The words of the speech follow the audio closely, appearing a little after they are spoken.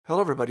Hello,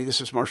 everybody. This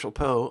is Marshall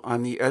Poe.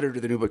 I'm the editor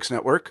of the New Books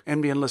Network.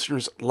 NBN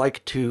listeners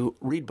like to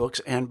read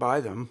books and buy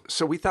them.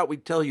 So we thought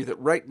we'd tell you that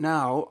right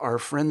now, our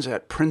friends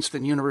at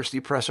Princeton University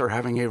Press are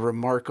having a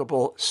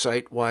remarkable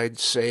site-wide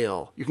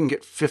sale. You can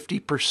get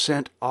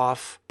 50%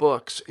 off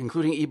books,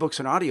 including ebooks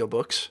and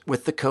audiobooks,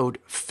 with the code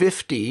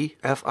 50,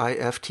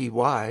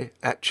 F-I-F-T-Y,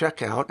 at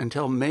checkout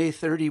until May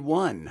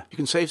 31. You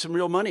can save some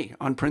real money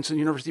on Princeton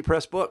University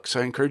Press books.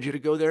 I encourage you to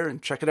go there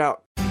and check it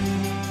out.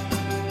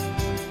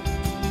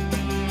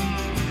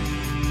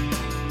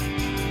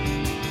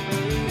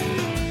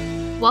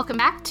 Welcome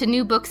back to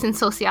New Books in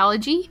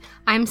Sociology.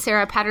 I'm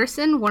Sarah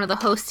Patterson, one of the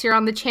hosts here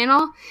on the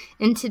channel,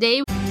 and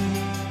today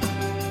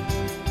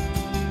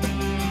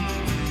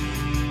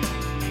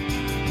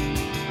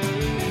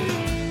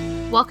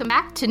Welcome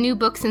back to New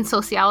Books in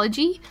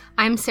Sociology.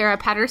 I'm Sarah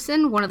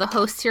Patterson, one of the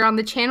hosts here on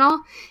the channel,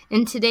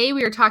 and today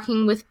we are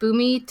talking with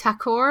Bhumi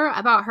Thakur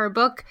about her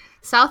book,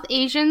 South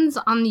Asians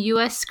on the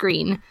U.S.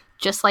 Screen,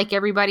 Just Like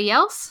Everybody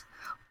Else.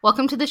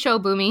 Welcome to the show,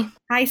 Bhumi.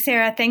 Hi,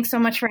 Sarah. Thanks so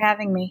much for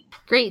having me.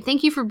 Great.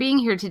 Thank you for being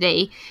here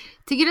today.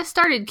 To get us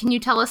started, can you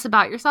tell us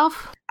about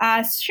yourself?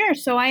 Sure.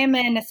 So I am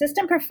an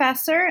assistant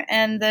professor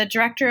and the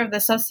director of the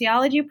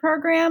sociology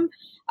program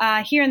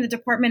here in the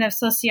Department of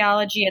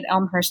Sociology at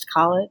Elmhurst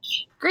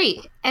College.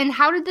 Great. And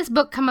how did this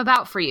book come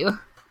about for you?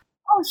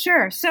 Oh,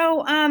 sure.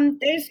 So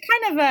there's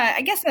kind of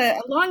a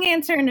long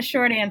answer and a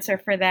short answer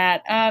for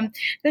that.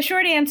 The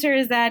short answer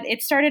is that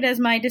it started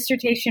as my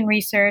dissertation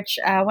research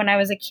when I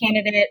was a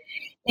candidate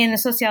in the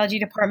sociology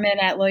department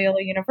at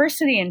Loyola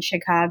University in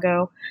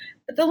Chicago.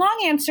 But the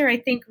long answer, I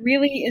think,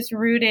 really is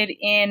rooted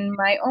in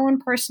my own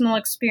personal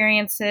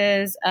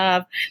experiences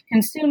of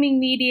consuming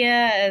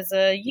media as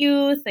a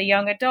youth, a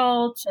young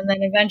adult, and then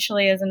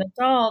eventually as an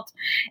adult,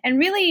 and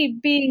really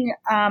being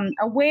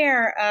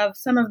aware of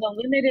some of the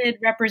limited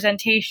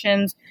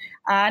representations,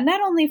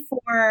 not only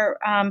for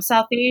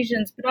South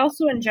Asians, but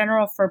also in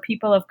general for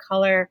people of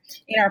color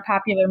in our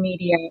popular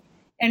media.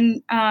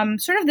 And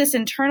sort of this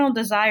internal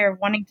desire of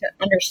wanting to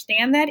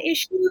understand that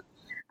issue.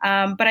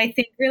 But I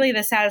think really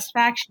the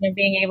satisfaction of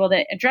being able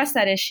to address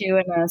that issue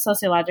in a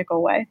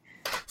sociological way.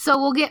 So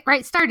we'll get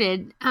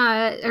started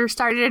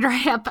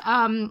right up.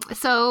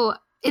 So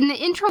in the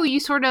intro, you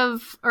sort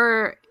of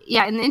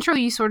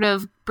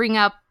bring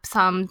up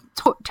some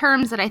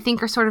terms that I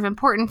think are sort of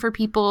important for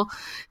people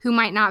who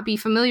might not be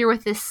familiar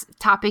with this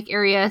topic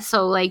area.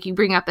 So like you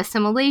bring up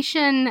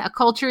assimilation,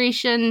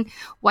 acculturation,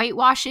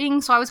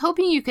 whitewashing. So I was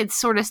hoping you could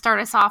sort of start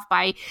us off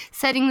by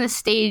setting the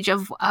stage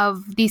of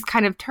these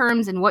kind of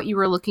terms and what you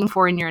were looking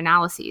for in your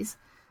analyses.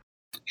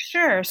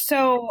 Sure.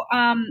 So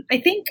I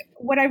think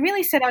what I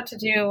really set out to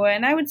do,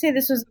 and I would say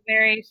this was a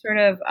very sort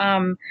of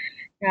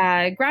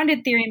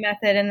grounded theory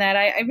method in that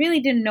I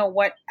really didn't know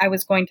what I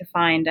was going to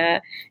find.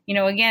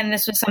 Again,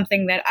 this was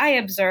something that I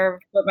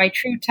observed, but my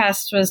true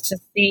test was to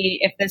see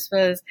if this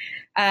was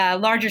a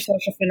larger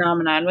social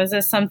phenomenon. Was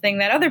this something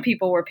that other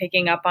people were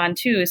picking up on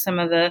too, some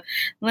of the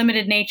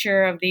limited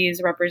nature of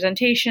these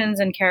representations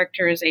and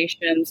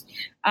characterizations?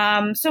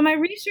 So my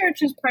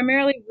research is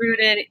primarily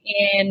rooted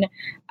in,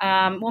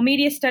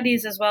 media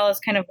studies as well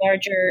as kind of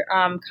larger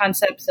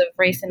concepts of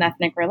race and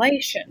ethnic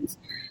relations.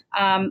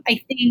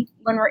 I think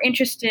when we're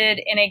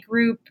interested in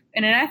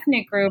an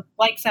ethnic group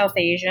like South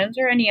Asians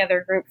or any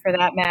other group for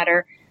that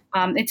matter,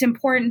 it's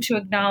important to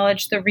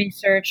acknowledge the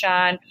research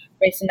on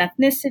race and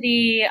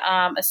ethnicity,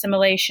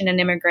 assimilation and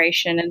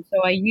immigration. And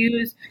so I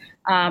use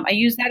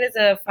that as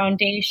a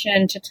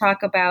foundation to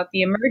talk about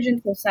the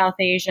emergence of South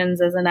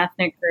Asians as an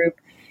ethnic group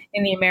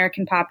in the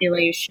American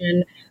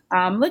population,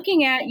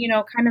 looking at,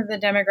 kind of the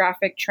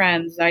demographic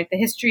trends, like the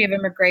history of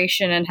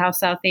immigration and how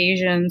South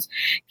Asians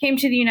came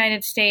to the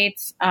United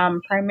States,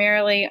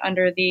 primarily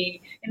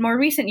in more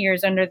recent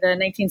years, under the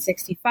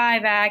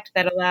 1965 Act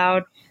that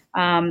allowed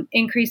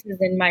increases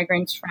in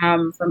migrants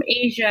from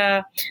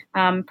Asia,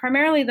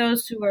 primarily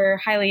those who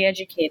were highly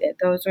educated.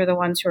 Those were the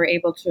ones who were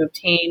able to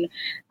obtain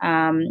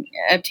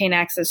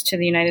access to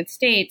the United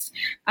States.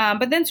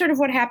 But then sort of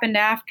what happened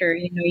after,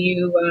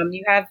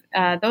 you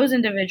have those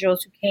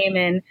individuals who came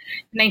in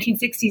the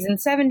 1960s and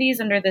 70s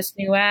under this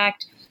new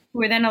act, who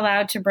were then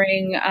allowed to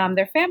bring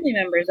their family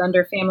members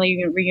under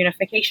family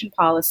reunification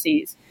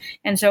policies.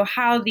 And so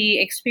how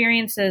the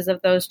experiences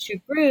of those two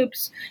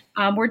groups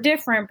were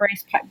different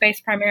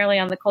based primarily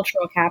on the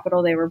cultural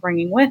capital they were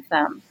bringing with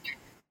them.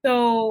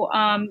 So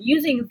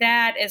using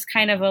that as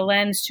kind of a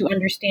lens to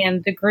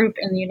understand the group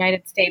in the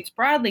United States,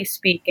 broadly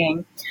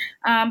speaking,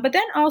 but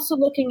then also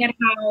looking at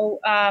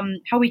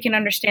how we can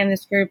understand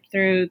this group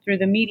through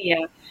the media.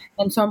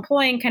 And so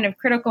employing kind of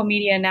critical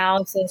media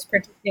analysis,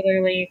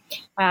 particularly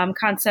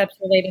concepts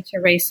related to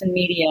race and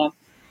media.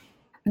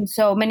 And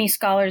so many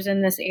scholars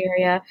in this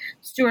area,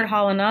 Stuart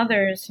Hall and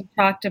others, have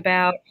talked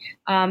about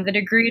the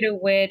degree to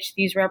which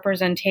these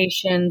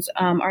representations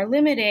are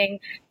limiting,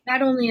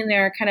 not only in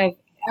their kind of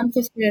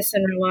emphasis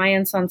and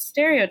reliance on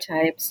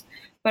stereotypes,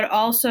 but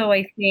also,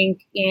 I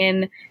think,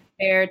 in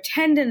their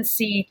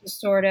tendency to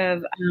sort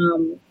of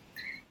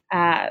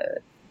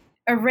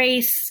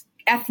erase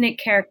ethnic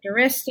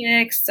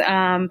characteristics,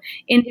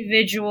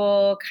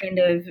 individual kind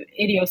of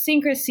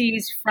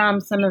idiosyncrasies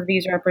from some of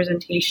these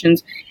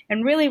representations,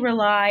 and really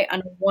rely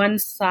on a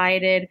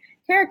one-sided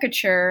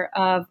caricature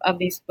of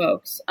these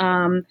folks.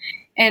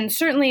 And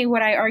certainly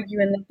what I argue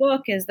in the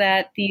book is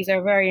that these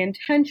are very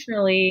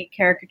intentionally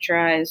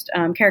characterized,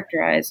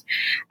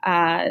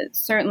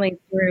 certainly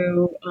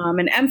through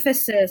an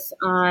emphasis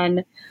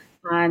on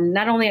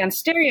not only on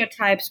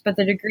stereotypes, but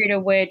the degree to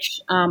which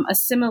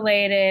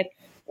assimilated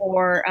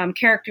or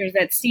characters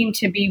that seem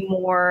to be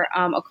more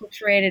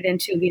acculturated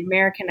into the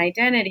American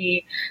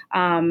identity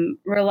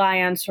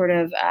rely on sort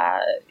of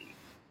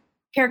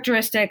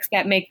characteristics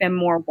that make them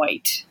more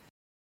white.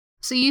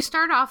 So you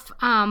start off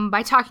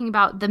by talking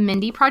about the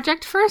Mindy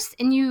Project first,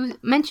 and you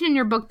mentioned in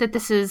your book that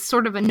this is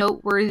sort of a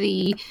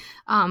noteworthy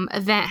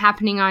event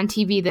happening on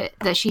TV,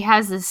 that she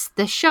has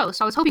this show.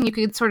 So I was hoping you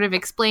could sort of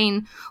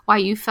explain why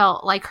you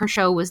felt like her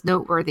show was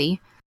noteworthy.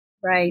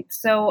 Right.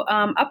 So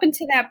up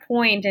until that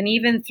point, and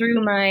even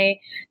through my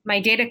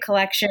data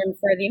collection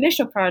for the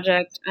initial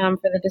project for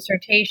the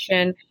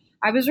dissertation,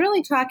 I was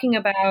really talking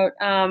about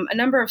a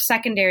number of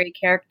secondary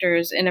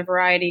characters in a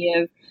variety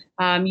of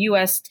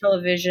U.S.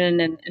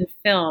 television and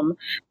film.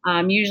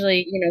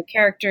 Usually,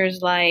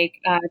 characters like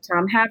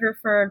Tom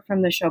Haverford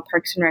from the show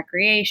Parks and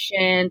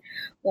Recreation,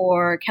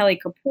 or Kelly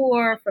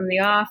Kapoor from The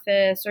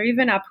Office, or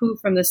even Apu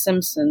from The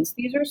Simpsons.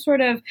 These are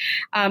sort of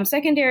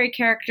secondary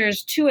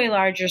characters to a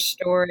larger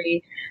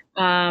story,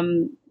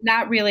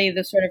 not really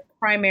the sort of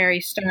primary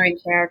starring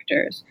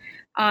characters.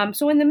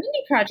 So when the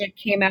Mindy Project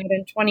came out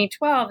in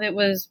 2012, it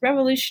was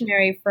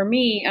revolutionary for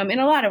me in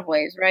a lot of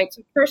ways, right?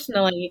 So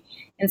personally,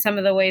 in some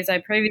of the ways I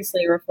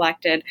previously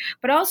reflected,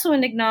 but also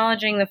in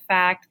acknowledging the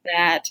fact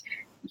that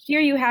here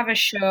you have a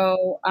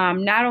show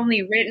not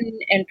only written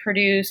and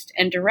produced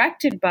and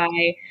directed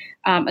by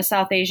a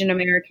South Asian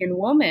American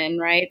woman,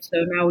 right? So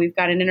now we've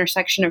got an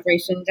intersection of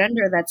race and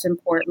gender that's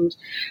important.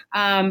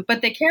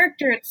 But the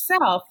character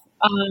itself,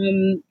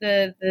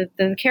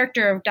 the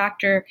character of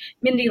Dr.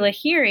 Mindy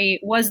Lahiri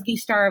was the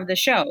star of the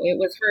show. It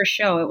was her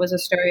show. It was a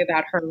story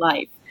about her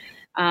life.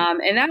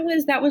 And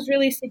that was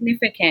really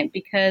significant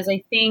because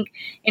I think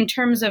in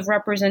terms of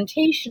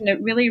representation,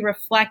 it really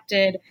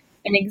reflected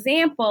an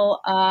example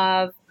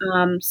of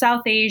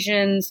South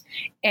Asians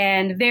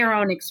and their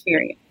own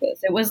experiences.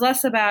 It was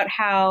less about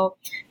how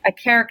a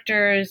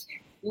character's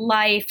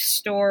life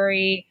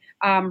story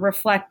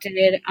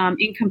reflected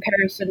in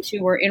comparison to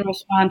or in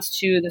response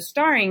to the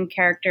starring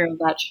character of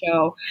that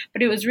show,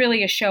 but it was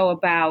really a show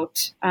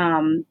about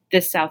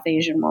this South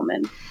Asian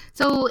woman.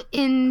 So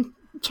in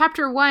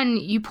Chapter 1,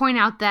 you point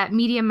out that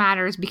media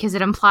matters because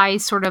it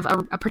implies sort of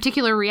a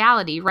particular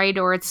reality, right?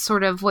 Or it's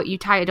sort of what you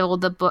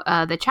titled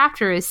the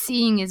chapter is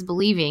Seeing is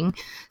Believing.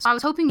 So I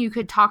was hoping you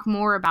could talk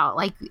more about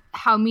like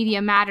how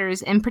media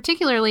matters, and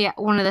particularly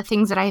one of the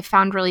things that I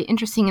found really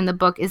interesting in the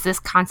book is this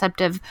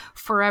concept of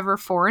forever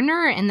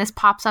foreigner, and this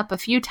pops up a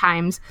few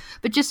times,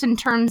 but just in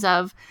terms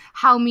of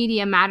how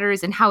media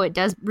matters and how it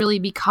does really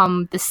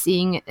become the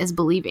seeing is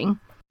believing.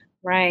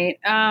 Right.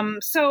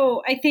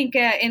 So I think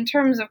in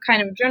terms of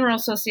kind of general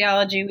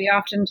sociology, we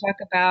often talk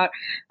about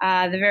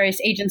the various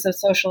agents of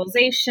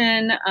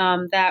socialization,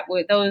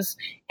 those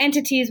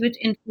entities which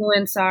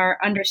influence our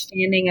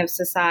understanding of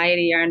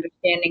society, our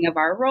understanding of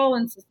our role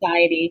in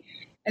society,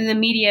 and the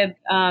media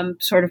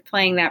sort of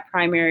playing that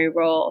primary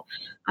role.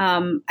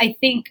 I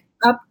think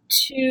up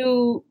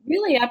to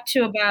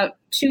about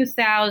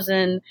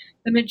 2000,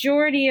 the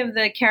majority of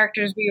the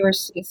characters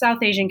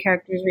South Asian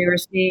characters we were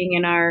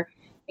seeing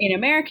in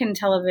American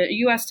television,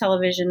 U.S.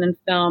 television and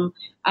film,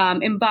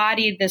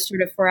 embodied this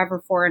sort of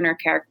forever foreigner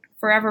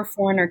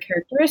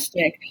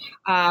characteristic,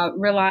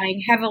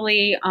 relying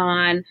heavily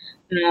on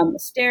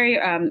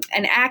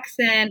an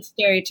accent,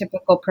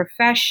 stereotypical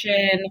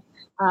profession,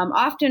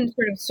 often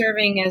sort of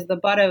serving as the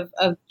butt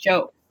of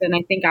jokes. And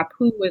I think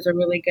Apu is a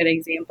really good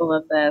example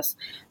of this.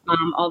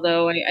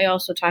 Although I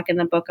also talk in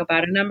the book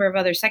about a number of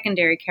other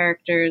secondary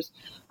characters,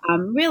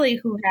 really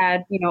who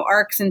had,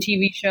 arcs in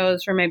TV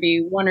shows for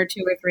maybe 1 or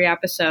 2 or 3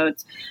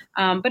 episodes.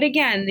 But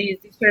again, these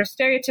sort of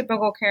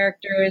stereotypical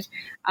characters,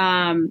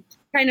 kind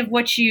of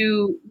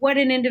what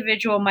an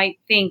individual might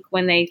think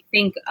when they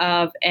think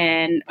of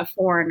a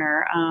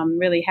foreigner,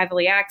 really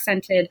heavily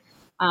accented,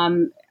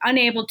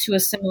 unable to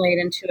assimilate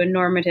into a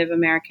normative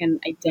American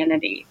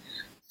identity.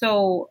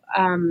 So,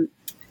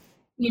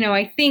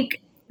 I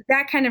think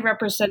that kind of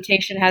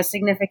representation has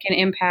significant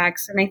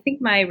impacts. And I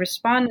think my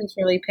respondents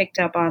really picked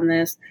up on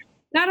this,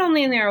 not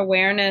only in their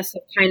awareness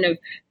of kind of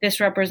this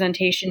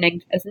representation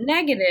as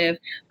negative,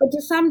 but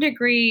to some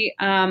degree,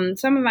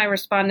 some of my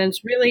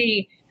respondents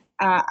really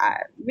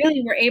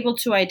were able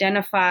to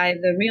identify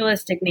the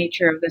realistic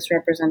nature of this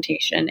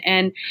representation.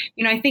 And,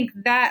 I think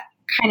that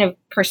kind of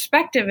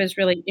perspective is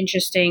really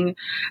interesting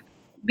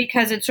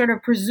because it sort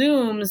of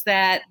presumes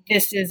that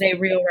this is a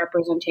real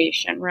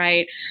representation,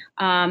 right?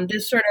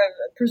 This sort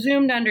of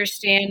presumed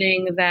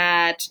understanding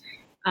that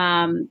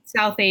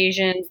South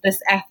Asians,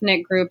 this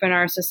ethnic group in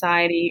our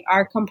society,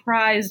 are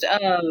comprised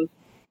of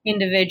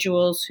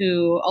individuals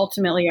who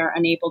ultimately are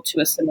unable to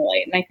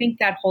assimilate. And I think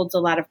that holds a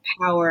lot of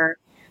power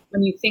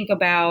when you think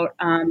about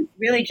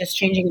really just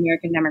changing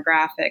American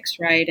demographics,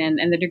 right? And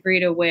the degree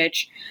to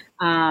which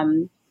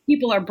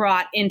people are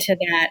brought into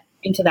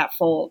that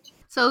fold.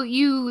 So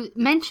you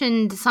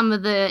mentioned some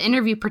of the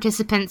interview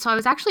participants. So I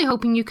was actually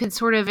hoping you could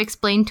sort of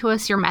explain to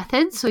us your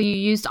method. So you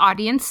used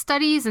audience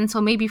studies. And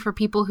so maybe for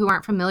people who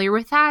aren't familiar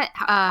with that,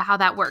 how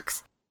that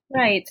works.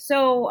 Right.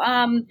 So,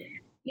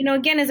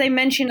 again, as I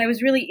mentioned, I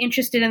was really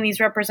interested in these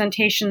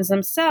representations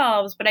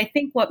themselves, but I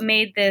think what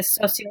made this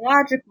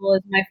sociological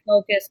is my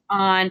focus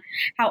on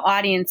how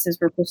audiences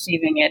were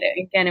perceiving it.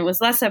 Again, it was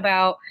less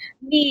about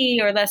me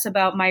or less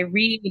about my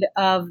read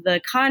of the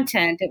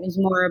content. It was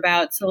more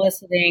about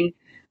soliciting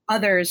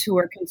others who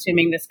were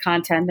consuming this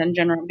content and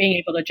being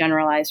able to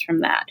generalize from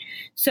that.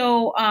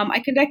 So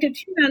I conducted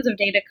 2 rounds of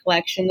data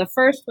collection. The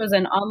first was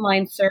an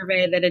online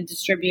survey that had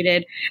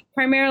distributed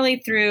primarily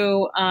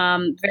through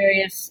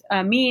various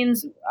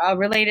means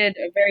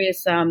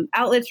various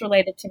outlets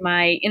related to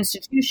my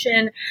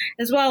institution,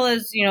 as well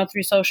as,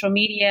 through social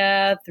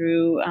media,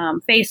 through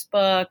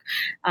Facebook,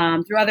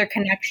 through other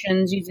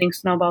connections using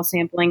snowball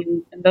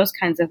sampling and those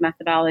kinds of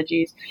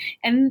methodologies.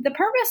 And the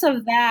purpose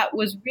of that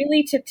was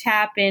really to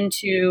tap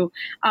into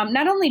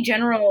not only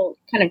general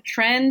kind of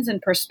trends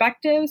and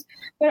perspectives,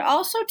 but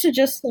also to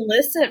just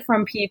solicit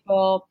from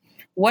people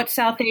what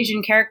South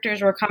Asian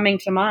characters were coming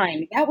to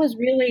mind. That was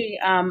really,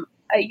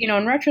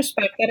 in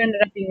retrospect, that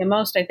ended up being the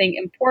most, I think,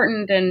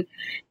 important and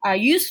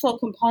useful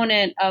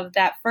component of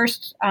that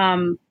first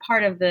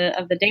part of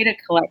the data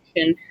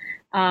collection.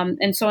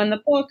 And so in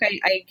the book,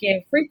 I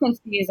give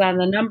frequencies on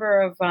the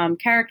number of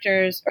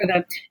characters or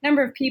the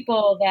number of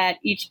people that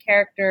each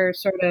character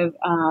sort of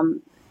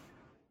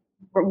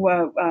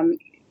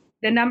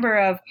the number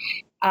of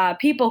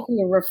people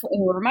who were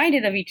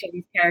reminded of each of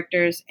these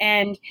characters.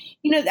 And,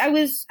 I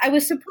was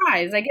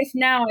surprised. I guess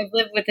now I've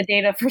lived with the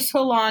data for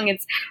so long,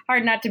 it's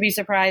hard not to be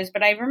surprised.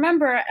 But I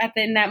remember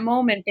in that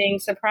moment being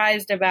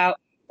surprised about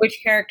which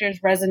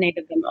characters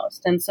resonated the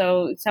most. And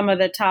so some of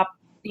the top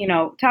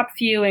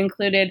few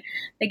included,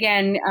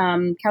 again,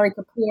 Kelly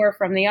Kapoor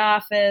from The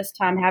Office,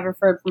 Tom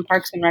Haverford from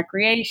Parks and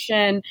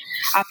Recreation,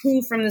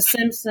 Apu from The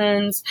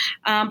Simpsons,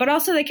 but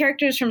also the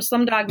characters from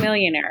Slumdog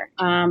Millionaire.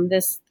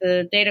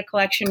 The data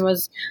collection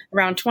was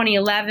around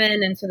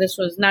 2011, and so this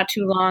was not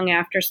too long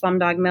after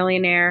Slumdog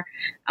Millionaire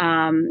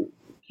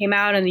came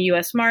out in the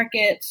U.S.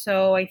 market.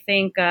 So I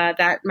think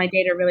that my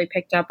data really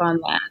picked up on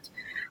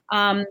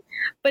that.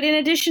 But in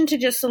addition to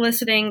just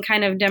soliciting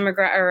kind of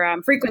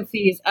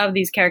frequencies of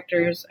these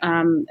characters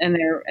and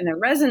their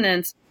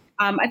resonance,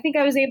 I think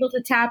I was able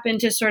to tap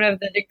into sort of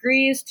the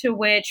degrees to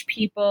which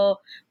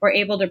people were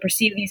able to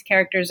perceive these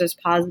characters as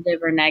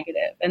positive or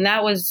negative, and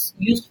that was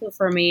useful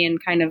for me in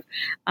kind of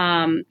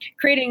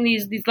creating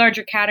these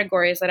larger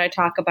categories that I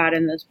talk about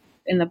in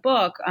the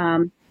book.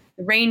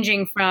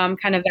 Ranging from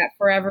kind of that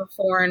forever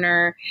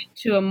foreigner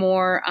to a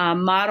more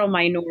model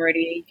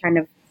minority, kind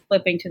of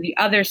flipping to the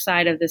other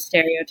side of the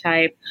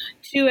stereotype,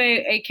 to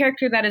a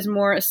character that is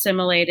more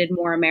assimilated,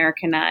 more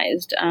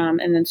Americanized,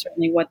 and then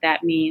certainly what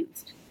that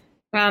means.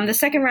 The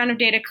second round of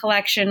data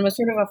collection was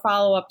sort of a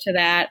follow-up to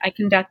that. I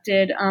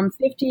conducted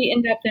 50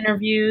 in-depth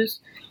interviews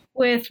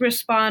with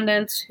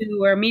respondents who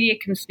were media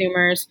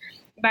consumers.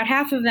 About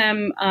half of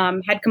them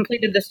had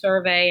completed the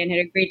survey and had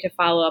agreed to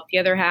follow up. The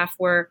other half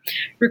were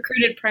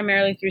recruited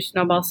primarily through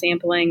snowball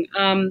sampling.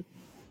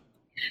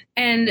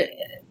 And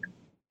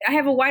I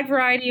have a wide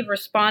variety of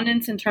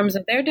respondents in terms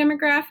of their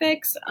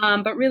demographics,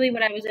 but really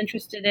what I was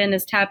interested in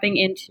is tapping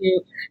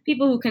into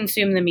people who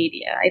consume the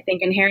media. I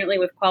think inherently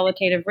with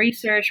qualitative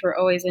research, we're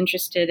always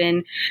interested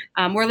in,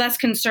 we're less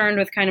concerned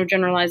with kind of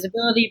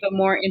generalizability, but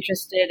more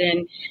interested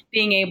in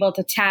being able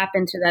to tap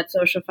into that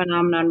social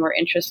phenomenon we're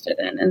interested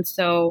in. And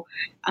so,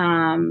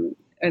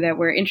 or that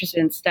we're interested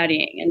in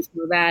studying. And so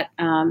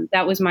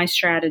that was my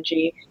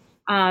strategy.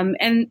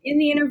 And in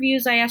the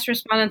interviews, I asked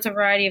respondents a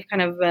variety of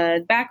kind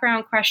of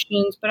background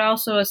questions, but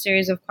also a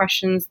series of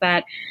questions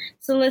that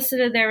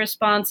solicited their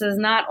responses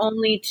not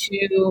only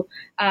to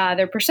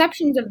their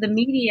perceptions of the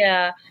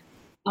media,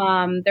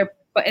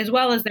 as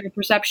well as their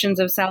perceptions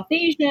of South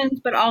Asians,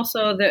 but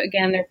also,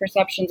 their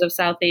perceptions of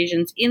South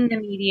Asians in the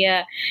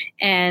media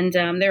and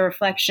their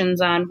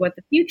reflections on what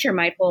the future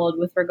might hold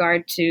with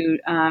regard to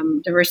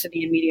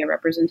diversity in media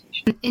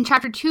representation. In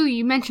Chapter 2,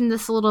 you mentioned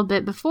this a little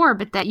bit before,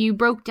 but that you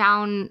broke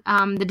down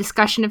the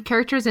discussion of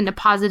characters into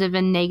positive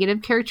and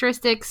negative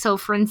characteristics. So,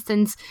 for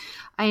instance,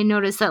 I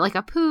noticed that like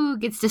Apu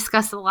gets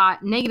discussed a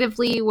lot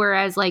negatively,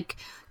 whereas like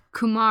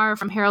Kumar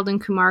from Harold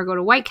and Kumar Go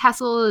to White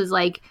Castle is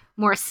like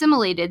more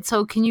assimilated.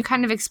 So can you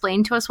kind of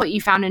explain to us what you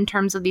found in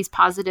terms of these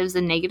positives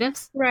and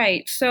negatives?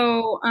 Right.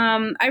 So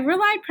I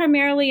relied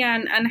primarily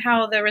on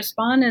how the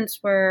respondents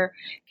were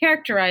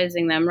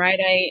characterizing them, right?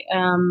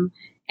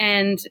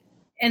 And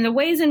the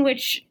ways in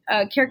which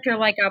a character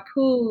like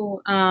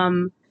Apu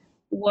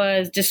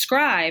was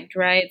described,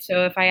 right?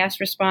 So if I asked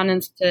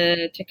respondents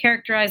to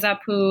characterize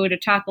Apu, to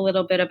talk a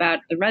little bit about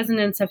the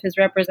resonance of his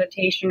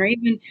representation, or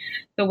even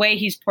the way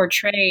he's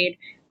portrayed,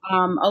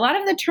 a lot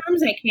of the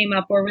terms that came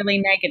up were really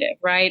negative,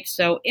 right?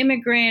 So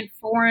immigrant,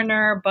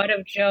 foreigner, butt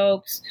of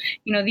jokes,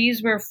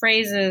 these were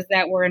phrases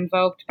that were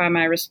invoked by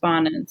my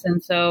respondents.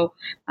 And so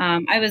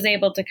I was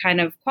able to kind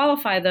of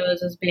qualify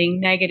those as being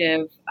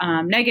negative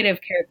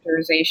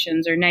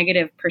characterizations or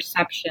negative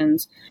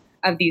perceptions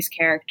of these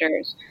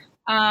characters.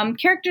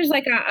 Characters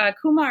like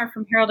Kumar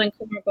from Harold and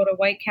Kumar Go to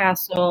White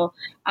Castle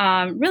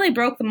really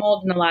broke the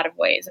mold in a lot of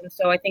ways. And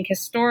so I think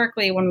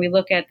historically, when we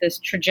look at this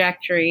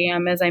trajectory,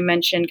 as I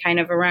mentioned, kind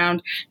of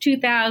around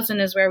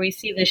 2000 is where we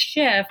see this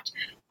shift.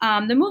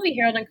 The movie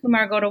Harold and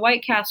Kumar Go to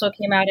White Castle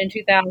came out in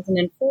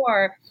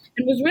 2004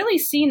 and was really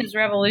seen as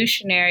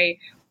revolutionary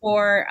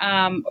for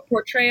a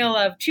portrayal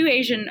of two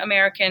Asian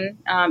American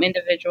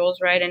individuals,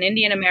 right, an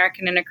Indian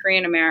American and a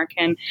Korean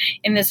American,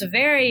 in this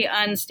very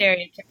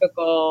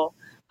unstereotypical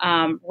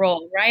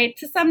role, right?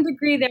 To some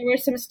degree, there were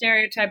some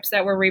stereotypes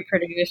that were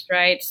reproduced,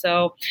 right?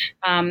 So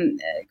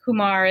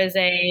Kumar is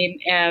a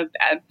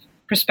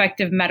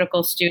prospective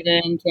medical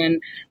student,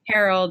 and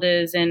Harold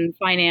is in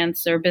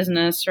finance or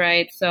business,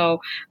 right? So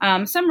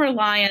some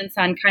reliance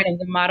on kind of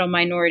the model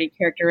minority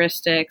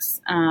characteristics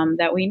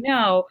that we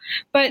know.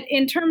 But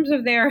in terms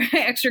of their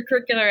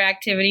extracurricular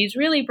activities,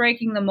 really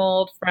breaking the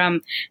mold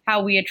from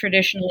how we had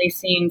traditionally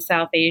seen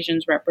South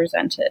Asians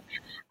represented.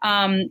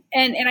 And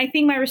I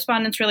think my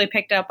respondents really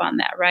picked up on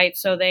that, right?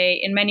 So they,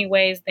 in many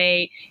ways,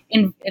 they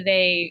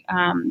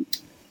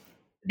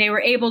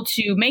were able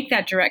to make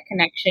that direct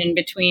connection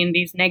between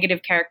these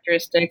negative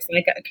characteristics,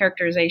 like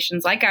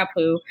characterizations like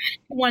Apu,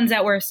 ones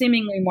that were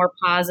seemingly more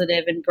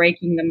positive and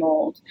breaking the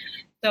mold.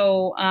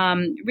 So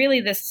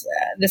really, this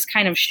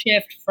kind of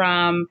shift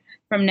from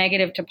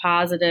negative to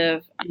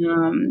positive.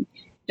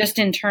 Just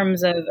in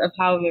terms of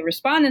how the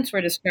respondents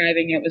were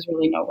describing it, was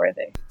really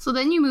noteworthy. So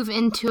then you move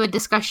into a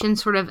discussion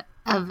sort of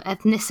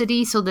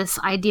ethnicity. So this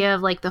idea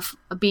of like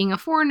being a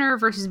foreigner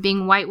versus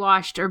being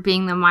whitewashed or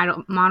being the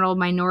model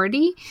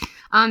minority.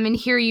 And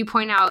here you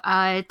point out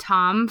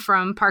Tom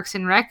from Parks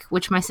and Rec,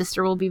 which my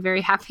sister will be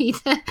very happy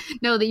to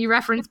know that you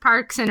reference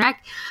Parks and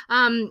Rec.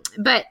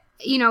 But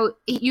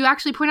you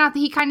actually point out that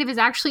he kind of is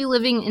actually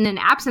living in an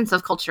absence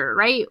of culture,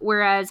 right?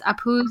 Whereas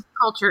Apu's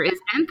culture is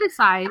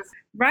emphasized.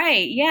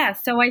 Right. Yeah.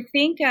 So I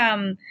think,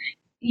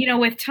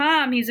 with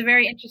Tom, he's a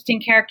very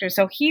interesting character.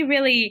 So he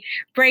really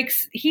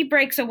breaks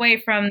away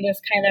from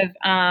this kind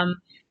of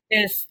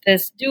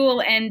this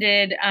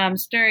dual-ended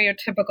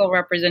stereotypical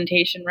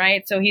representation,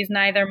 right? So he's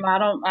neither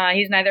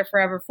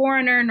forever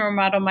foreigner nor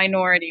model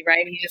minority,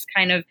 right? He just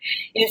kind of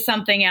is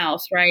something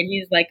else, right?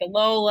 He's like a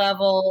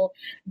low-level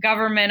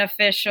government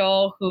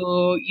official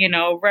who,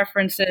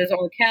 references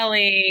Or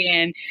Kelly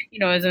and,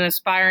 is an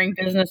aspiring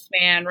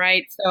businessman,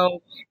 right?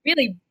 So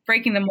really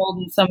breaking the mold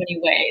in so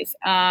many ways.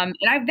 And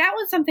that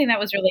was something that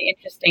was really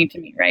interesting to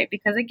me, right?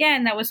 Because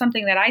again, that was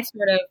something that I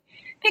sort of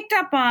picked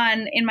up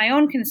on in my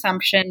own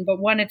consumption, but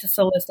wanted to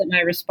solicit my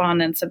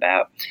respondents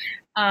about.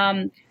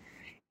 And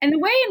the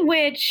way in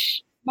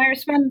which my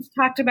respondents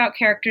talked about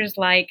characters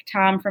like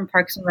Tom from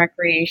Parks and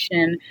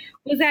Recreation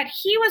was that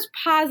he was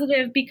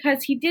positive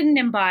because he didn't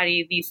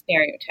embody these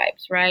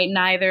stereotypes, right?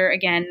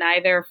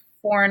 Neither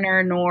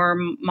foreigner nor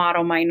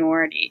model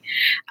minority.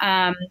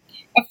 A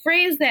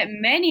phrase that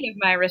many of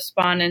my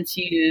respondents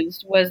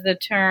used was the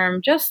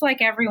term "just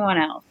like everyone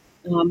else,"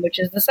 which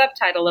is the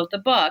subtitle of the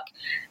book,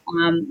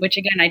 which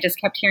again I just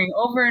kept hearing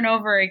over and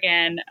over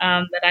again,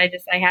 that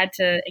I had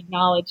to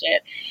acknowledge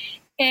it.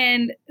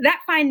 And that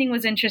finding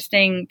was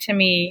interesting to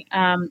me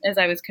as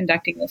I was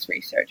conducting this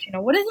research.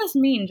 What does this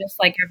mean, just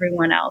like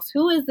everyone else?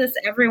 Who is this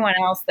everyone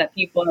else that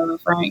people are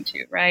referring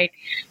to, right?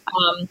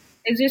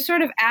 Is there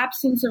sort of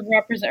absence of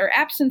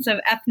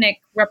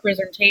ethnic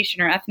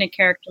representation or ethnic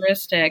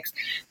characteristics?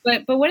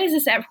 But what is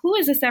this? Who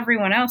is this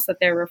everyone else that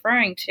they're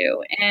referring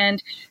to?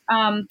 And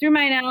through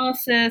my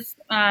analysis,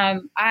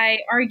 I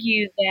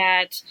argue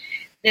that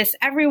this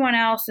everyone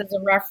else is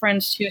a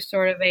reference to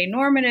sort of a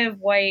normative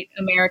white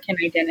American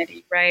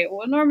identity, right?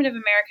 Well, a normative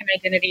American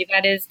identity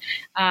that is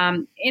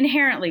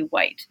inherently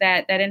white,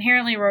 that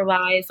inherently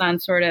relies on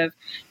sort of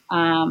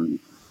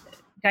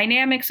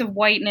dynamics of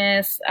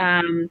whiteness,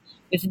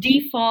 this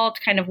default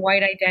kind of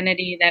white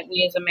identity that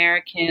we as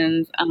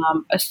Americans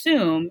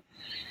assume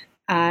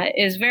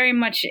is very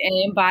much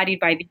embodied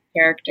by these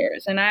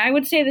characters. And I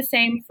would say the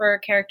same for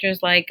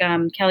characters like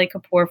Kelly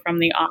Kapoor from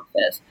The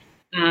Office.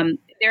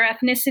 Their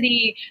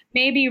ethnicity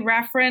may be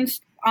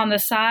referenced on the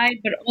side,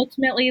 but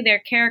ultimately their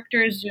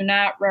characters do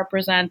not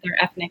represent their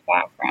ethnic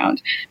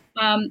background.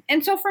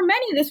 And so for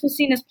many, this was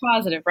seen as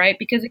positive, right?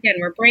 Because again,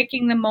 we're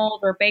breaking the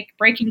mold, we're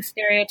breaking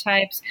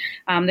stereotypes.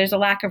 There's a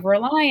lack of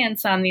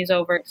reliance on these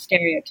overt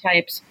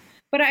stereotypes.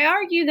 But I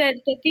argue that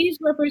these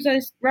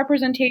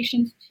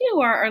representations, too,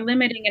 are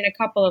limiting in a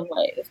couple of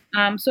ways.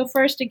 So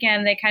first,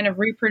 again, they kind of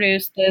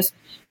reproduce this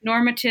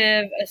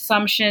normative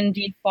assumption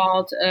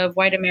default of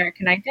white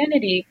American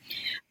identity.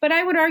 But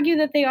I would argue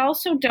that they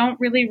also don't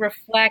really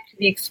reflect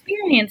the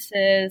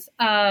experiences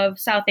of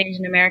South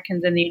Asian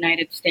Americans in the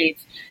United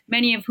States,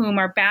 many of whom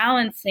are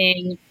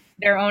balancing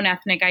their own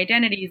ethnic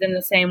identities in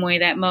the same way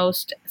that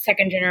most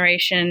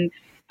second-generation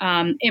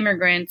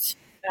immigrants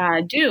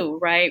do,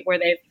 right? Where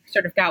they've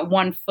sort of got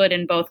one foot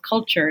in both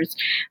cultures.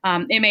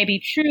 It may be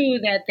true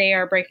that they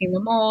are breaking the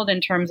mold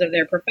in terms of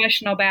their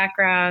professional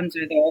backgrounds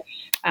or their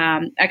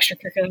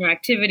extracurricular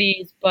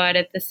activities, but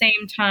at the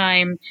same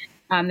time,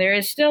 there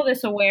is still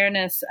this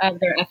awareness of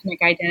their ethnic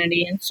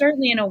identity and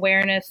certainly an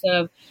awareness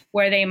of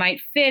where they might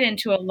fit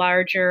into a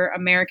larger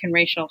American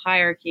racial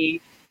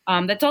hierarchy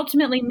that's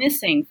ultimately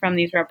missing from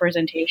these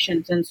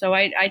representations. And so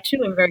I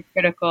too am very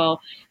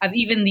critical of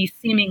even these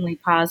seemingly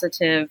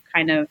positive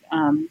kind of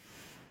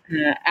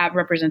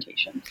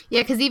representations.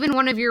 Yeah, because even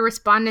one of your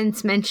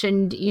respondents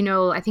mentioned,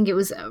 I think it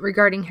was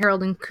regarding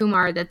Harold and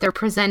Kumar, that they're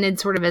presented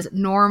sort of as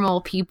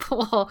normal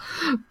people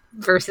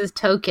versus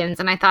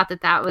tokens. And I thought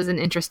that was an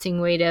interesting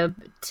way to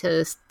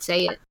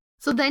say it.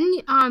 So then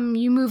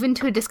you move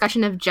into a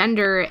discussion of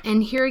gender.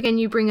 And here again,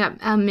 you bring up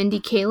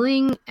Mindy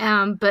Kaling,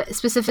 but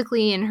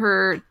specifically in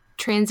her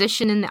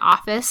transition in the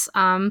office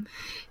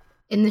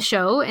in the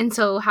show. And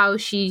so how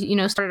she,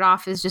 started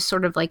off as just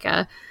sort of like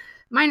a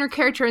minor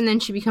character, and then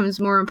she becomes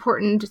more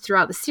important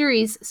throughout the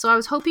series. So I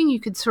was hoping you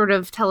could sort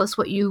of tell us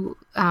what you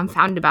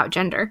found about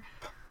gender.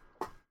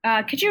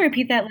 Could you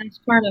repeat that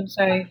last part? I'm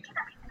sorry.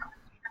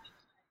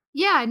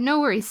 Yeah, no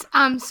worries.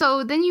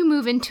 So then you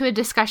move into a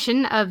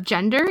discussion of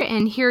gender,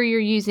 and here you're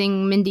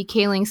using Mindy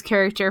Kaling's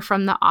character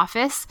from The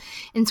Office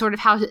and sort of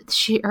how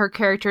her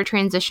character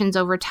transitions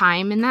over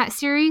time in that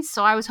series.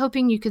 So I was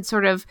hoping you could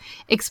sort of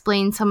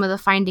explain some of the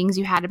findings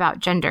you had about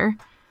gender.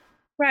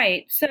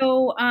 Right.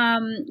 So, I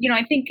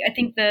think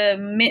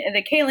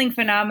the Kaling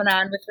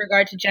phenomenon with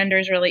regard to gender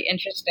is really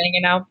interesting,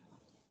 and I'll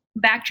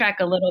backtrack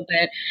a little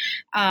bit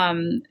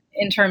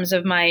in terms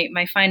of my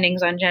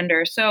findings on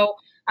gender. So,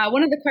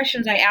 one of the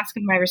questions I asked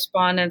of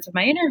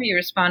my interview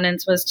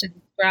respondents, was to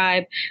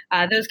describe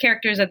those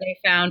characters that they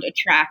found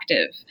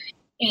attractive.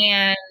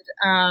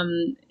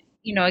 And,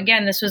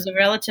 again, this was a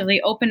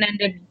relatively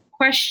open-ended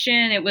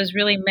question. It was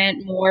really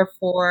meant more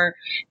for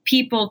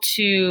people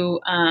to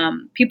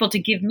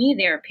give me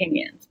their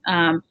opinions.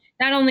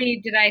 Not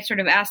only did I sort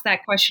of ask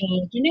that question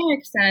in a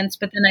generic sense,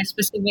 but then I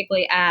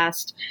specifically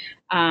asked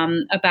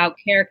about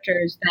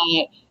characters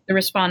that the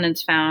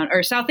respondents found,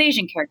 or South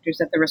Asian characters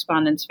that the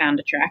respondents found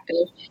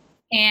attractive.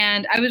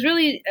 And I was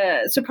really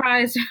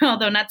surprised,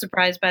 although not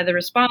surprised by the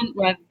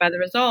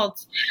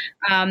results.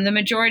 The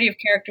majority of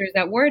characters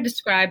that were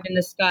described and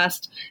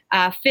discussed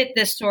fit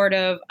this sort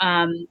of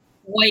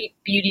white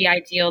beauty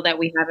ideal that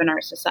we have in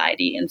our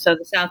society. And so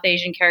the South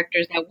Asian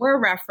characters that were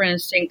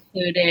referenced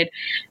included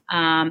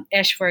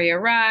Aishwarya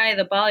Rai,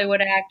 the Bollywood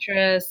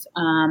actress,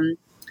 the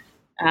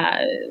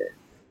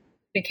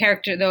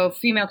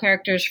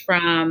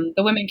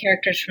women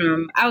characters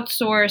from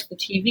Outsourced, the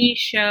TV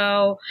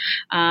show.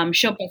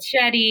 Shilpa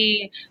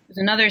Shetty was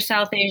another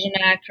South Asian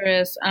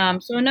actress.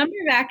 So a number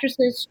of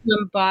actresses who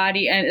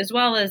embody, as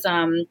well as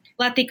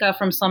Latika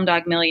from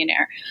Slumdog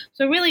Millionaire.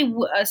 So really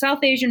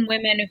South Asian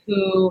women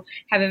who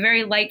have a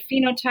very light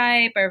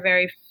phenotype, are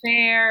very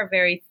fair,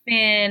 very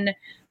thin,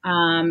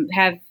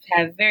 have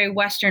very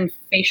Western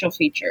facial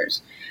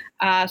features.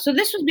 So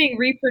this was being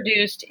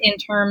reproduced in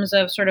terms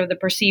of sort of the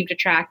perceived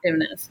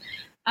attractiveness.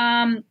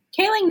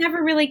 Kaling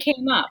never really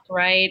came up,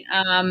 right?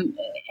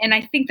 And I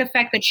think the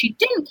fact that she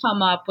didn't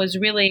come up was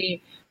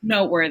really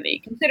noteworthy,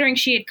 considering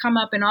she had come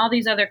up in all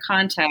these other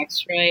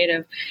contexts, right,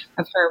 of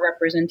her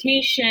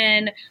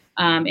representation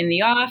in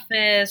The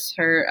Office,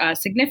 her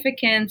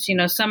significance.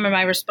 Some of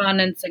my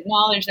respondents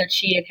acknowledged that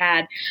she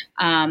had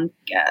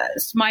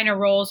minor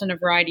roles in a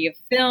variety of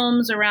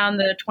films around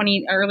the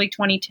early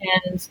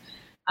 2010s.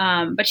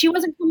 But she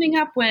wasn't coming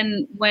up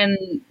when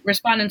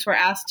respondents were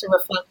asked to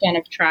reflect on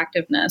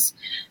attractiveness.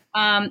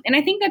 And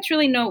I think that's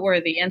really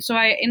noteworthy. And so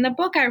in the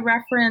book, I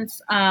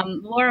reference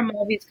Laura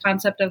Mulvey's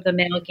concept of the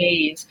male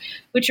gaze,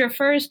 which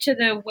refers to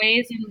the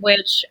ways in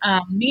which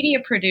media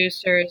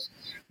producers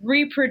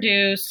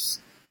reproduce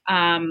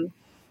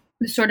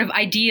this sort of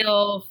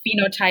ideal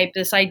phenotype,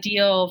 this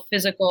ideal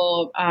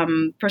physical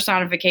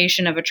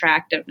personification of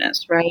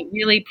attractiveness, right?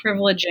 Really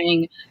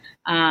privileging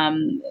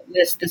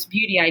this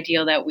beauty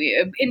ideal that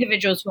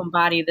individuals who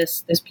embody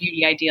this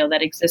beauty ideal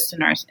that exists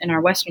in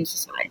our Western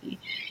society.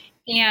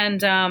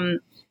 And I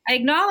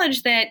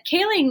acknowledge that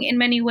Kaling, in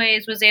many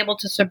ways, was able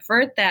to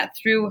subvert that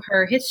through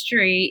her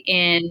history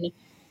in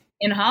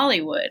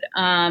Hollywood.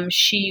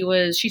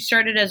 She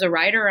started as a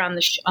writer on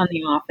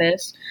The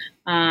Office.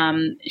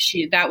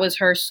 That was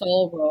her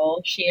sole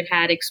role. She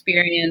had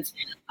experience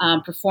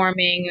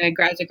performing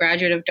as a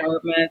graduate of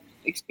Dartmouth,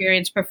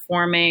 experience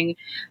performing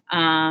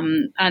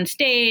on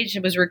stage.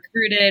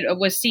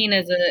 Was seen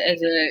as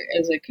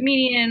a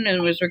comedian,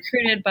 and was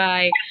recruited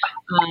by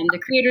the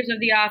creators of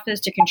The Office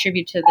to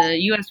contribute to the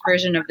U.S.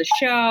 version of the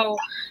show.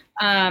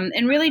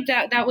 And really,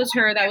 that was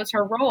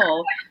her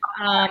role.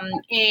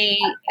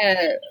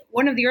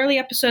 One of the early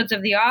episodes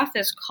of The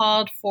Office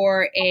called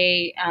for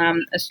a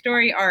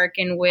story arc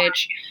in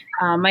which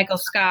Michael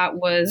Scott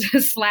was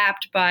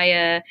slapped by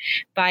a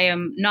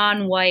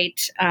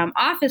non-white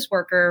office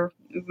worker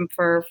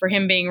for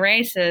him being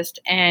racist.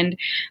 And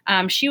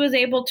she was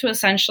able to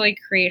essentially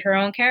create her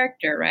own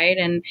character, right?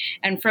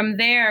 And from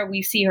there,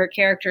 we see her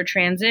character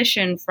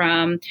transition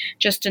from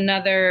just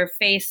another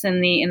face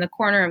in the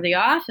corner of the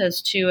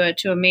office to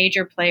a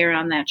major player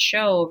on that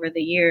show over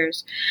the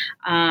years.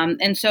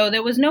 And so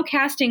there was no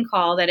casting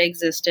call that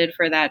existed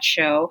for that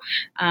show.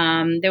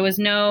 There was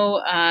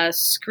no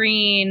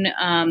screen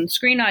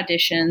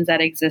auditions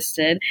that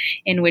existed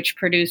in which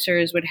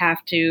producers would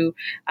have to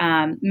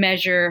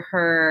measure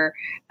her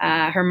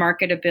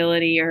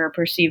marketability or her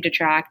perceived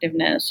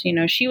attractiveness.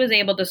 She was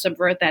able to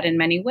subvert that in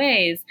many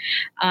ways,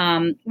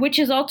 which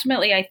is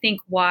ultimately, I think,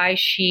 why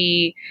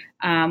she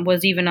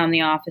was even on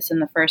The Office in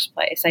the first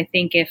place. I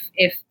think if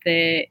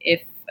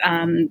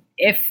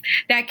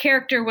that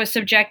character was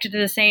subjected to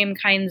the same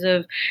kinds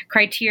of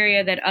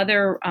criteria that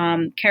other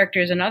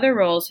characters in other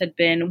roles had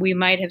been, we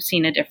might have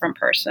seen a different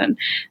person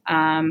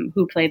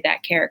who played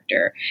that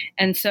character.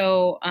 And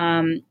so,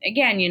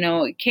 again,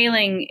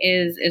 Kaling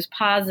is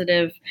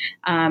positive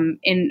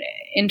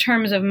in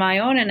terms of my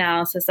own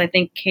analysis. I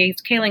think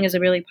Kaling is a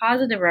really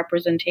positive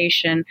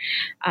representation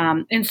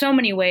in so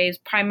many ways,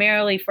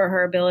 primarily for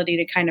her ability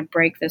to kind of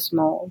break this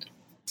mold.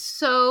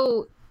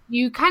 So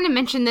you kind of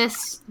mentioned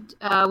this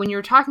when you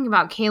were talking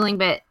about Kaling,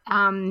 but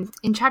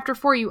in Chapter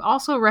 4, you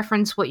also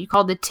reference what you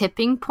call the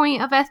tipping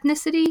point of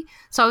ethnicity.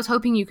 So I was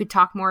hoping you could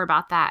talk more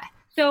about that.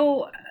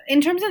 So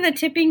in terms of the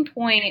tipping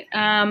point,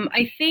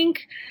 I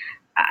think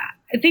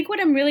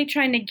what I'm really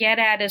trying to get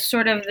at is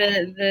sort of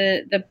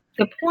the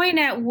point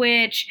at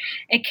which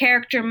a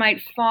character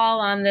might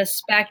fall on this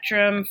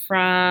spectrum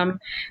from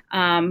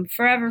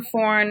forever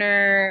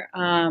foreigner,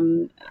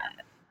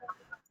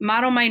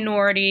 model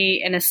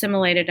minority, and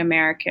assimilated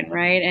American,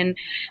 right? And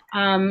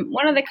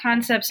one of the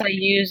concepts I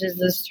use is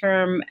this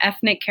term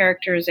ethnic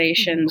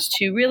characterizations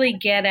to really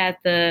get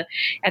at the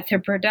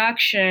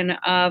production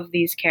of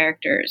these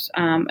characters.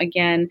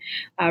 Again,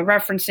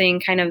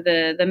 referencing kind of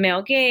the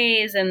male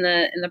gaze and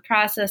the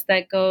process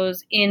that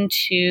goes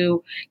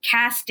into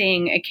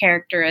casting a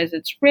character as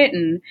it's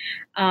written.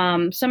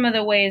 Some of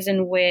the ways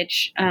in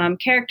which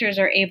characters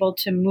are able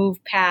to move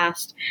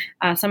past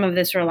some of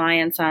this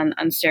reliance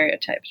on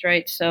stereotypes,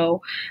 right?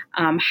 So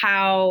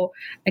how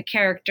a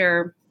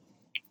character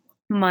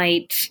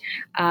might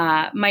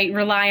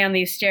rely on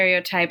these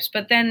stereotypes,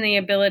 but then the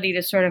ability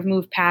to sort of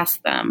move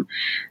past them.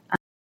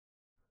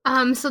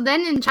 So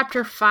then in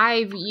Chapter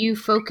 5, you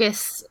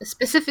focus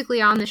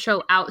specifically on the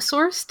show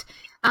Outsourced.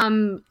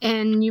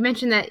 And you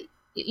mentioned that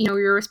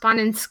your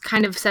respondents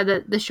kind of said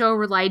that the show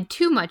relied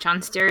too much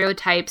on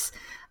stereotypes.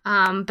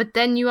 But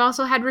then you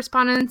also had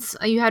respondents.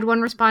 You had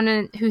one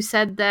respondent who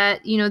said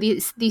that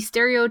these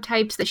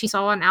stereotypes that she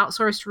saw on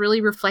Outsourced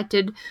really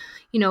reflected,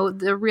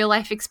 the real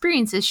life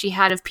experiences she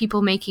had of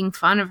people making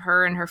fun of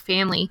her and her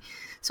family.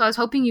 So I was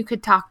hoping you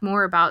could talk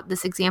more about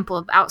this example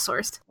of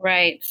Outsourced.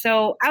 Right.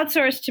 So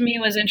Outsourced to me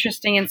was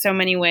interesting in so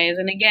many ways.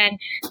 And again,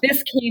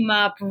 this came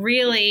up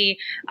really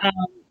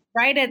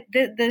right at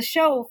the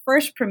show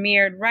first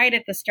premiered right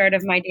at the start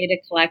of my data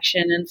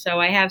collection. And so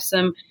I have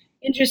some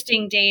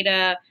interesting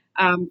data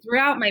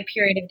throughout my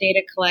period of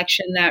data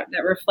collection that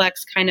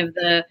reflects kind of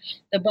the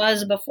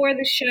buzz before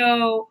the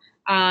show,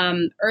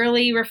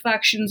 early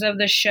reflections of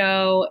the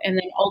show, and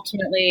then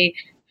ultimately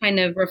kind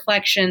of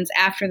reflections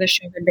after the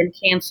show had been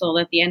canceled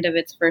at the end of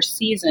its first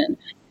season.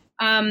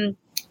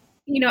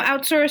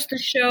 Outsourced, the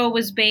show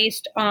was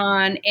based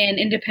on an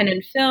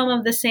independent film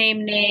of the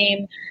same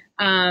name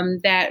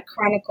that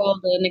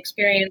chronicled an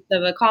experience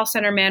of a call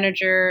center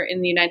manager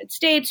in the United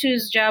States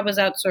whose job was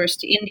outsourced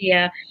to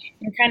India,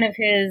 and kind of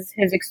his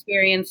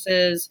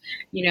experiences,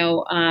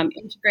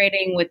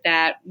 integrating with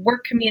that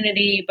work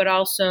community, but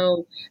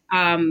also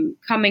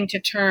coming to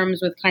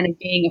terms with kind of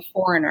being a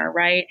foreigner,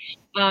 right?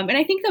 And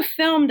I think the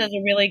film does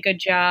a really good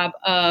job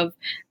of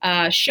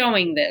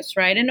showing this,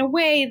 right, in a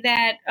way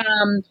that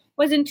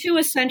wasn't too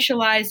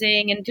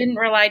essentializing and didn't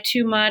rely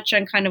too much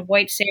on kind of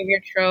white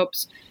savior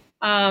tropes.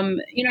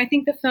 I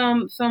think the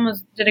film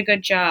did a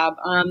good job.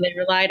 They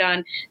relied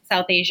on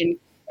South Asian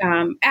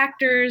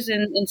actors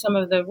in some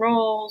of the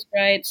roles,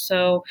 right?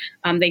 So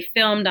they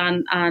filmed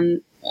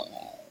in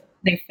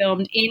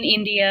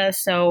India.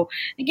 So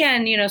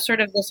again,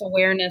 sort of this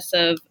awareness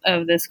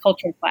of this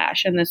culture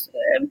clash and this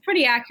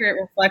pretty accurate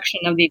reflection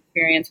of the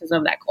experiences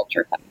of that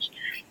culture clash.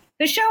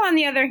 The show, on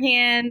the other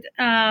hand,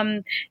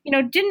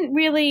 didn't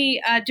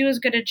really do as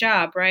good a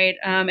job, right?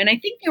 And I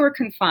think they were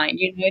confined.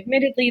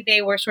 Admittedly,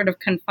 they were sort of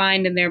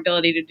confined in their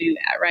ability to do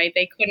that, right?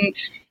 They couldn't.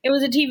 It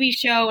was a TV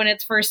show in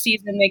its first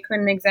season. They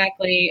couldn't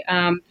exactly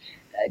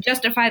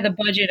justify the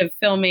budget of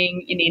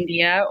filming in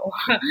India,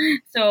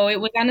 so it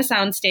was on a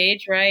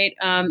soundstage, right,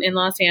 in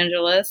Los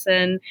Angeles,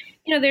 and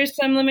there's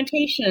some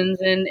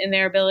limitations in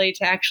their ability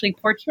to actually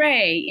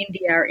portray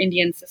India or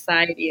Indian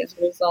society as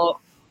a result.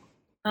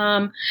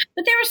 But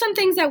there were some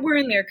things that were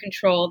in their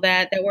control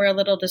that were a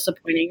little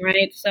disappointing,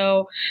 right?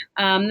 So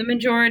the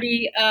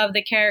majority of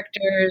the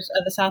characters,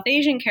 of the South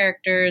Asian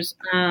characters,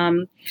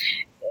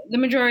 the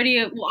majority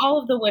of all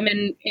of the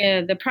women,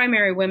 the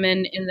primary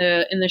women in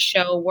the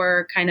show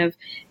were kind of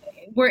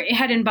it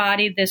had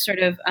embodied this sort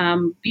of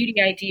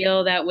beauty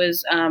ideal that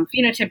was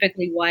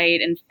phenotypically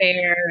white and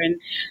fair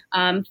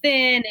and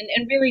thin,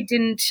 and really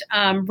didn't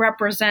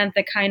represent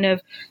the kind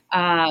of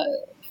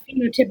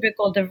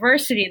phenotypical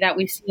diversity that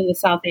we see in the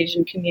South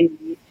Asian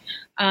community.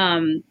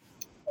 The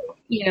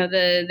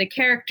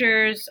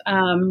characters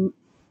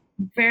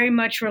very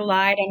much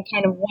relied on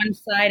kind of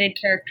one-sided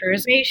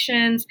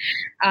characterizations.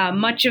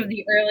 Much of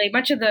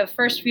the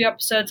first few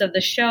episodes of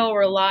the show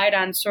relied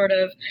on sort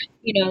of,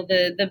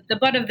 the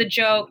butt of the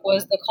joke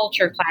was the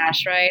culture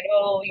clash, right?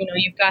 Oh,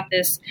 you've got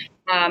this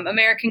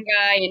American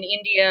guy in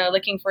India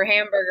looking for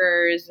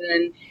hamburgers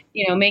and,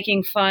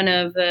 making fun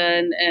of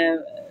a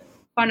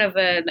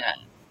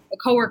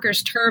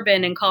coworker's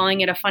turban and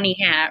calling it a funny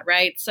hat,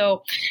 right?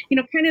 So,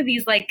 kind of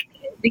these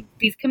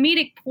these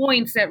comedic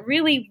points that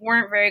really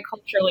weren't very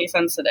culturally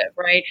sensitive,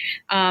 right?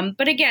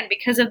 But again,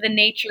 because of the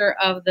nature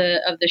of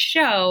the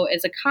show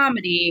as a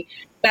comedy,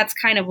 that's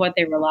kind of what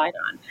they relied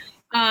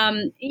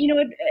on.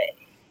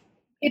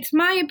 It's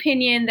my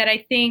opinion that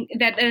I think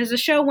that as the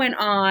show went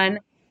on,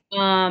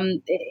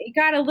 it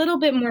got a little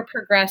bit more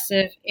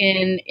progressive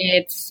in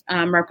its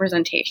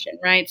representation,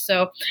 right?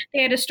 So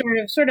they had to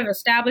sort of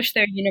establish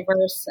their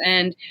universe,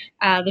 and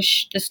the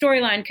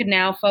storyline could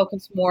now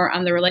focus more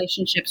on the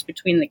relationships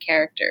between the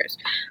characters.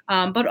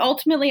 But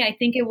ultimately, I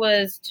think it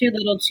was too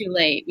little, too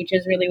late, which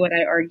is really what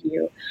I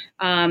argue.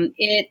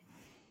 It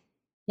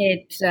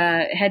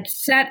had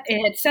set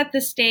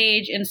the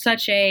stage in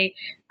such a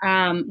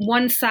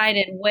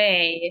one-sided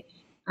way.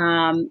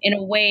 In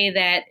a way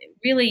that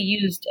really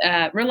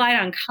relied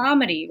on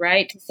comedy,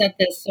 right, to set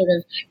this sort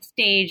of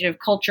stage of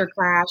culture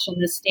clash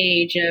and the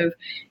stage of,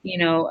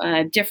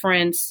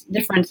 different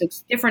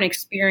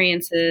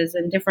experiences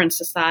and different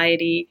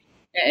society,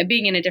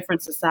 being in a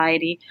different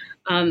society,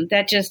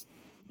 that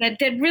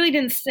really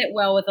didn't sit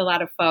well with a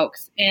lot of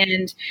folks.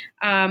 And,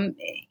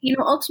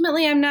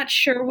 ultimately, I'm not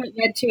sure what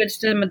led to its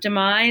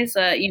demise.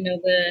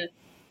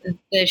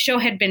 The show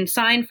had been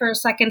signed for a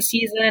second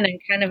season,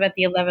 and kind of at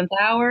the 11th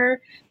hour,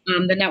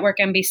 the network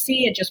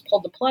NBC had just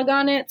pulled the plug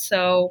on it.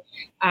 So,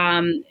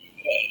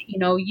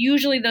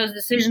 usually those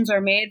decisions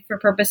are made for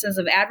purposes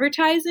of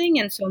advertising.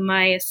 And so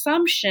my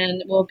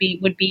assumption would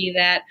be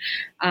that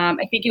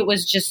I think it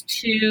was just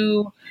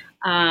too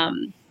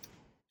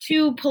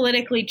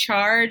politically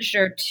charged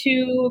or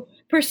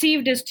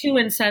perceived as too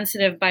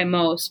insensitive by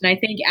most. And I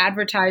think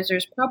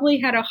advertisers probably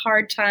had a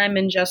hard time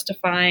in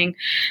justifying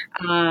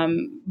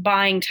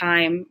buying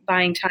time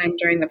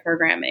during the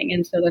programming.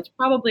 And so that's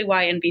probably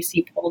why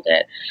NBC pulled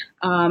it.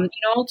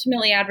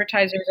 Ultimately,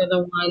 advertisers are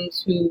the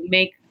ones who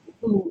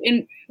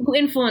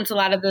influence a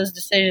lot of those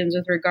decisions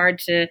with regard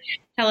to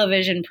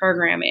television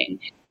programming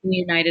in the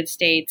United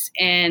States.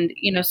 And,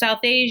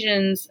 South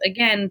Asians,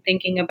 again,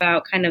 thinking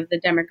about kind of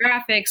the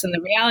demographics and the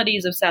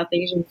realities of South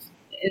Asians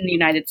in the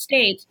United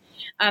States,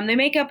 they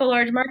make up a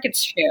large market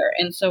share.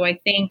 And so I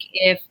think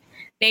if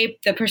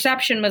the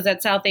perception was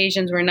that South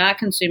Asians were not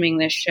consuming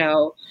this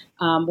show,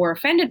 were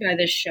offended by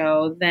this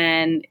show,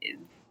 then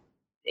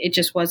it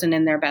just wasn't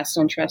in their best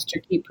interest to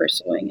keep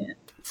pursuing it.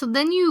 So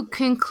then you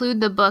conclude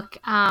the book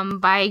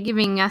by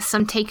giving us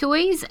some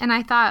takeaways. And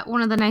I thought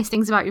one of the nice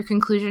things about your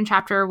conclusion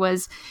chapter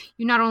was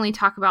you not only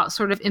talk about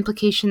sort of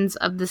implications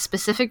of the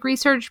specific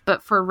research,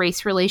 but for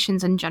race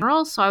relations in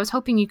general. So I was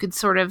hoping you could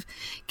sort of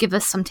give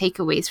us some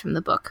takeaways from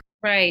the book.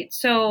 Right.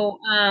 So,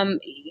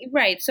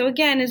 So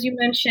again, as you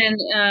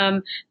mentioned,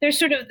 there's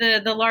sort of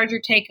the larger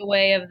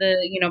takeaway of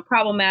the,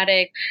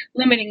 problematic,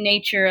 limiting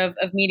nature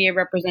of media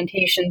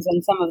representations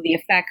and some of the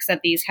effects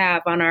that these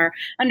have on our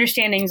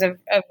understandings of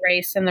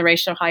race and the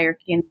racial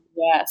hierarchy in the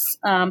U.S.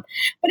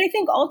 But I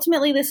think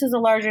ultimately this is a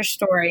larger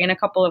story in a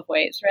couple of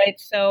ways, right?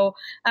 So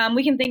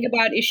we can think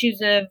about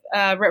issues of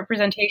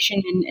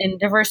representation and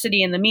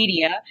diversity in the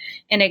media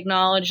and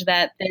acknowledge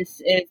that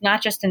this is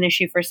not just an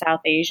issue for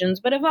South Asians,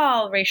 but of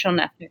all racial and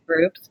ethnic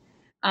groups.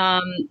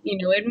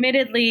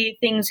 Admittedly,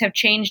 things have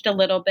changed a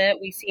little bit.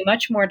 We see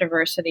much more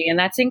diversity, and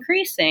that's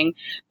increasing.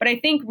 But I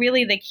think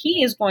really the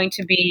key is going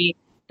to be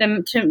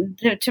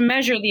to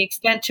measure the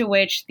extent to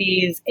which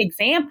these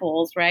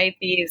examples, right,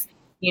 these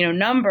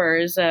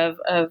numbers of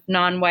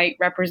non-white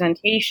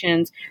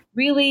representations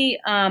really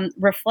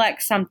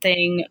reflect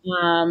something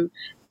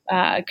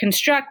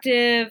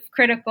constructive,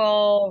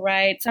 critical,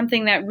 right,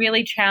 something that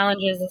really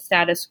challenges the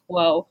status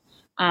quo.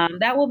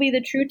 That will be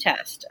the true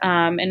test.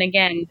 And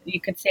again,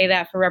 you could say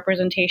that for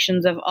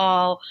representations of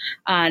all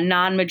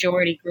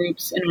non-majority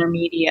groups in our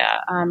media,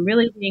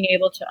 really being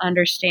able to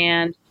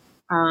understand,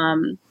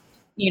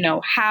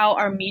 how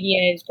our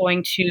media is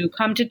going to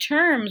come to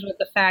terms with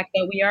the fact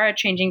that we are a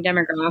changing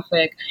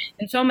demographic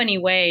in so many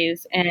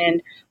ways.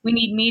 And we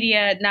need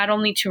media not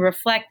only to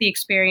reflect the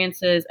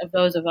experiences of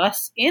those of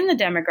us in the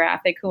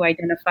demographic who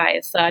identify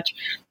as such,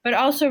 but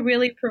also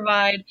really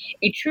provide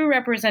a true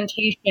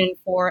representation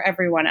for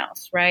everyone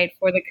else, right?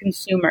 For the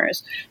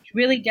consumers, to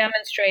really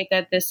demonstrate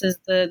that this is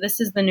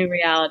the new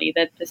reality,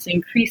 that this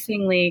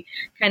increasingly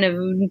kind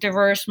of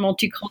diverse,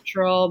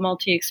 multicultural,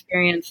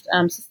 multi-experienced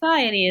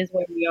society is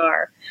where we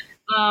are.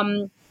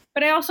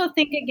 But I also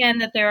think, again,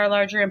 that there are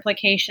larger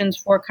implications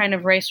for kind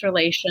of race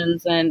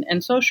relations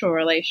and social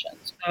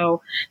relations.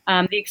 So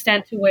the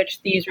extent to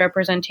which these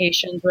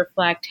representations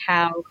reflect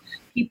how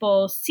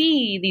people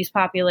see these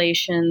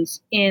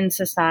populations in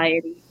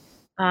society.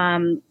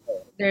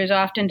 There's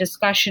often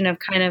discussion of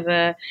kind of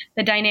the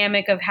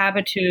dynamic of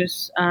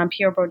habitus,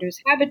 Pierre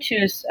Bourdieu's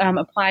habitus,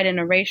 applied in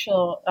a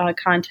racial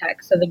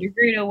context. So the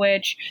degree to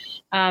which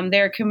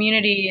there are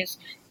communities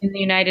in the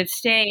United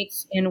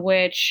States in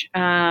which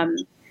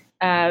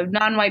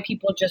non-white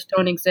people just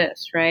don't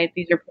exist, right?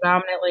 These are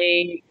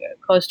predominantly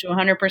close to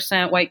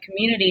 100% white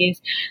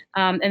communities,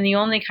 and the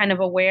only kind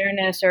of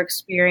awareness or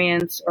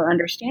experience or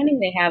understanding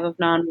they have of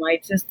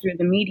non-whites is through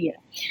the media.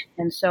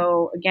 And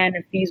so, again,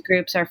 if these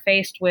groups are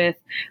faced with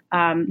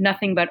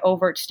nothing but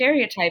overt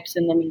stereotypes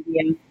in the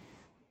media,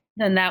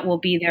 then that will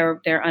be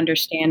their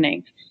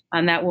understanding,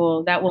 and that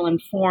will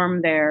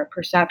inform their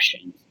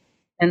perceptions.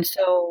 And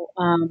so,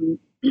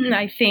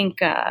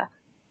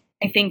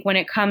 I think when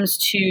it comes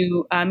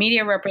to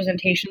media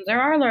representations, there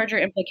are larger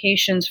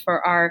implications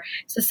for our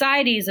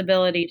society's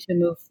ability to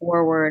move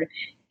forward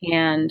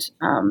and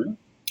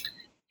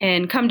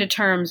come to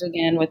terms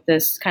again with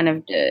this kind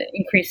of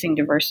increasing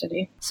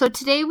diversity. So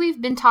today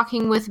we've been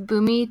talking with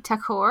Bhumi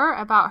Thakur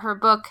about her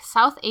book,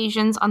 South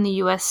Asians on the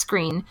U.S.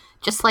 Screen,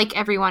 Just Like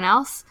Everyone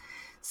Else.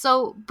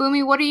 So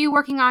Bhumi, what are you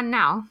working on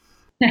now?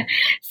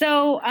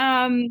 So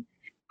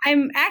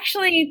I'm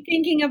actually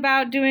thinking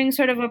about doing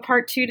sort of a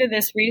part 2 to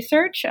this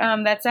research.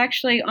 That's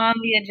actually on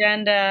the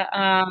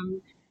agenda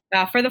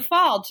for the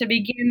fall, to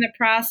begin the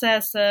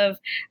process of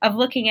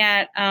looking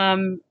at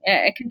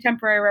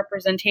contemporary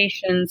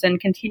representations and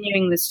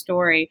continuing this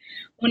story.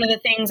 One of the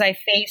things I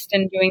faced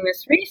in doing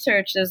this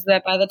research is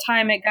that by the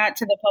time it got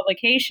to the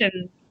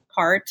publication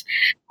part,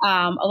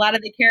 a lot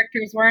of the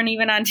characters weren't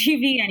even on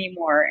TV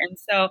anymore. And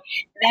so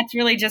that's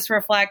really just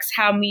reflects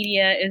how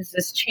media is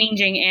this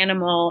changing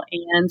animal,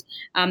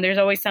 and there's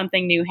always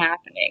something new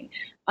happening.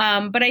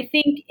 But I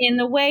think in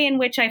the way in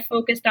which I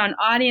focused on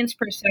audience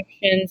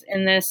perceptions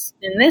in this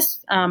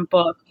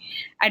book,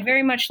 I'd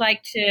very much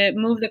like to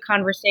move the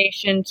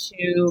conversation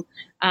to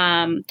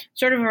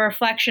sort of a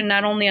reflection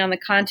not only on the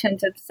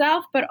content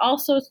itself, but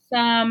also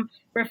some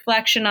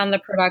reflection on the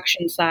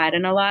production side.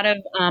 And a lot of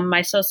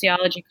my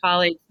sociology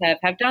colleagues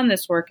have done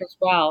this work as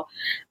well.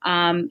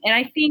 And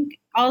I think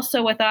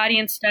also with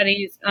audience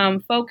studies,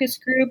 focus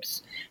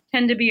groups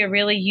tend to be a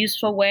really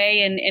useful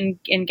way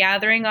in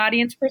gathering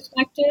audience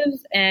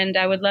perspectives. And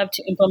I would love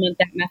to implement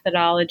that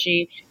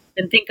methodology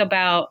and think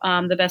about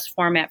the best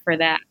format for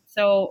that.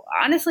 So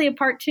honestly, a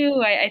part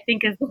 2, I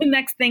think, is the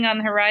next thing on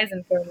the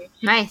horizon for me.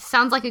 Nice.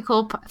 Sounds like a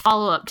cool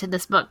follow-up to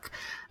this book.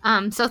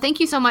 So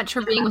thank you so much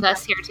for being with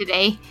us here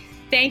today.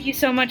 Thank you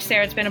so much,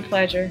 Sarah. It's been a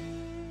pleasure.